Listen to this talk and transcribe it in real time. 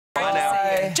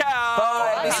Bye. Ciao.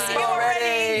 Bye. Miss you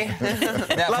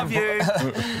already. Now, Love you.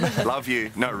 Love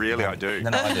you. No, really, I do. No,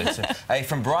 I do too. Hey,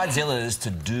 from bridezillas to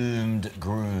doomed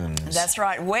grooms. That's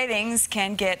right. Weddings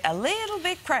can get a little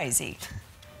bit crazy.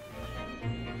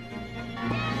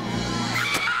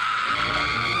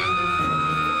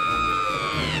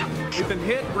 We've been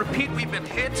hit. Repeat, we've been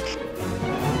hit.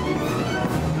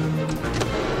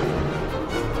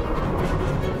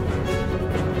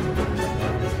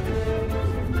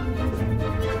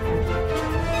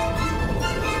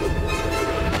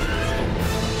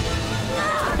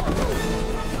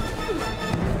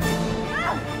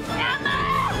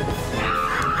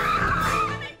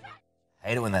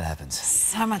 Hate it when that happens.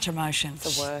 So much emotion.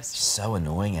 The worst. So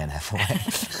annoying, Anne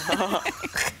Hathaway.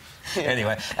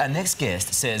 Anyway, our next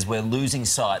guest says we're losing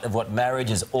sight of what marriage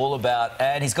is all about,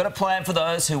 and he's got a plan for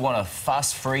those who want a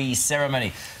fuss-free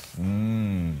ceremony.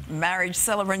 Marriage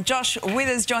celebrant Josh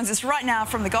Withers joins us right now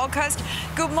from the Gold Coast.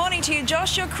 Good morning to you,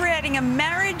 Josh. You're creating a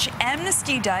Marriage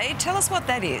Amnesty Day. Tell us what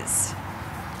that is.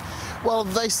 Well,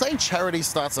 they say charity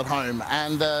starts at home,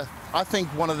 and I think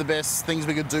one of the best things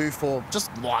we could do for just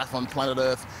life on planet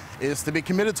Earth is to be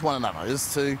committed to one another,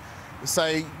 is to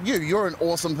say, you're an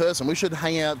awesome person. We should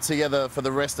hang out together for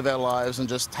the rest of our lives and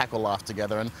just tackle life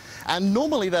together. And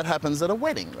normally that happens at a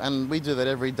wedding, and we do that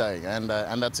every day, and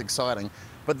that's exciting.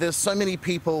 But there's so many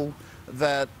people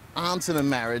that aren't in a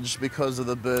marriage because of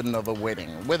the burden of a wedding,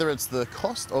 whether it's the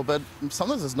cost but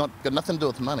sometimes it's not got nothing to do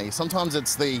with money. Sometimes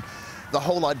it's the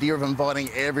whole idea of inviting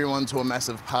everyone to a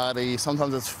massive party.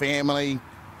 Sometimes it's family,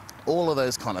 all of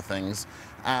those kind of things.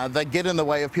 They get in the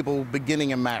way of people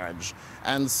beginning a marriage.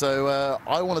 And so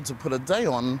I wanted to put a day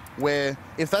on where,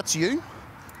 if that's you,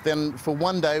 then for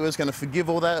one day we're just going to forgive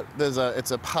all that.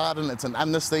 It's a pardon, it's an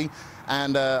amnesty,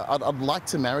 and I'd like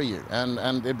to marry you.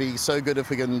 And it'd be so good if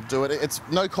we can do it. It's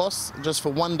no cost, just for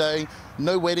one day,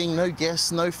 no wedding, no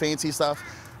guests, no fancy stuff,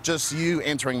 just you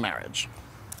entering marriage.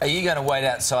 Are you going to wait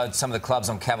outside some of the clubs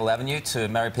on Cavill Avenue to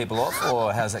marry people off,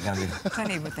 or how's that going to be?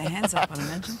 Plenty with their hands up, I'd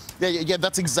imagine. Yeah,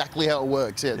 that's exactly how it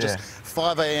works. Yeah, just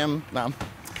 5 a.m.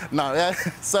 No.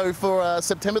 So for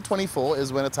September 24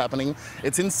 is when it's happening.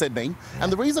 It's in Sydney.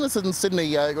 And the reason it's in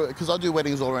Sydney, because I do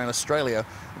weddings all around Australia,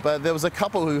 but there was a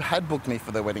couple who had booked me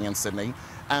for their wedding in Sydney,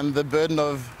 and the burden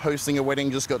of hosting a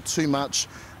wedding just got too much,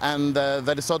 and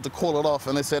they decided to call it off,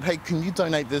 and they said, hey, can you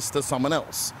donate this to someone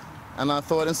else? And I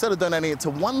thought, instead of donating it to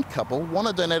one couple, why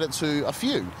not donate it to a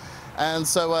few? And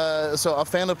so I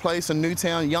found a place in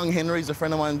Newtown, YoungHenrys, a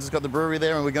friend of mine just got the brewery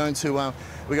there, and we're going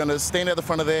to stand out the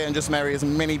front of there and just marry as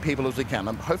many people as we can.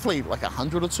 Hopefully like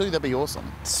 100 or two, that'd be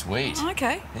awesome. Sweet.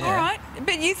 Okay, yeah. All right.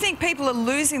 But you think people are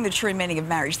losing the true meaning of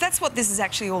marriage. That's what this is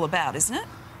actually all about, isn't it?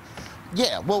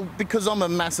 Yeah, well, because I'm a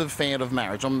massive fan of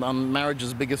marriage. I'm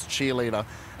marriage's biggest cheerleader.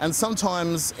 And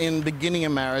sometimes in beginning a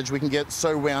marriage, we can get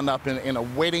so wound up in a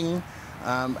wedding.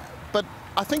 But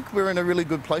I think we're in a really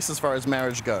good place as far as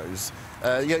marriage goes.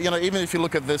 Even if you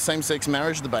look at the same-sex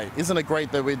marriage debate, isn't it great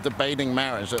that we're debating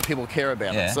marriage, that people care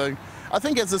about it? So I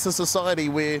think as a society,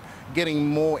 we're getting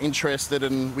more interested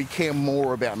and we care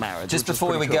more about marriage. Just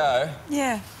before we go...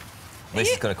 Yeah.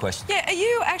 Lisa's got a question. Yeah, are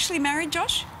you actually married,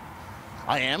 Josh?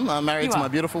 I am. I'm married to my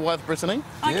beautiful wife, Brittany.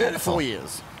 Okay. 4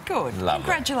 years. Good. Lovely.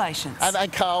 Congratulations.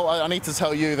 And Karl, I need to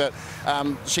tell you that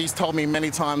she's told me many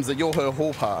times that you're her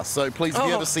hall pass, so please, if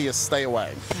you ever see us, stay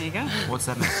away. There you go. What's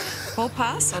that mean? Hall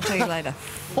pass? I'll tell you later.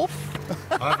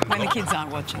 When the kids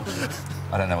aren't watching.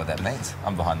 I don't know what that means.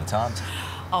 I'm behind the times.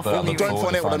 I'll fool you. Don't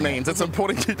find out what it means. It's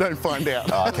important you don't find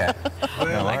out. Oh, okay.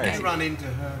 Well, I do run into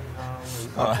her.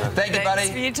 Thank you, buddy.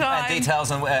 Thanks for your time. And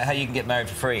details on how you can get married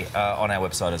for free on our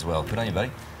website as well. Good on you,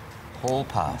 buddy. Hall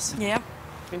pass. Yeah.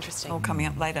 Interesting. All coming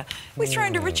up later. We're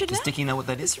thrown to Richard now. Does Dickie know what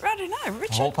that is? I don't know.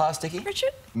 Richard? Hall pass, Dickie? Richard?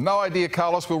 No idea,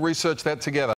 Carlos. We'll research that together.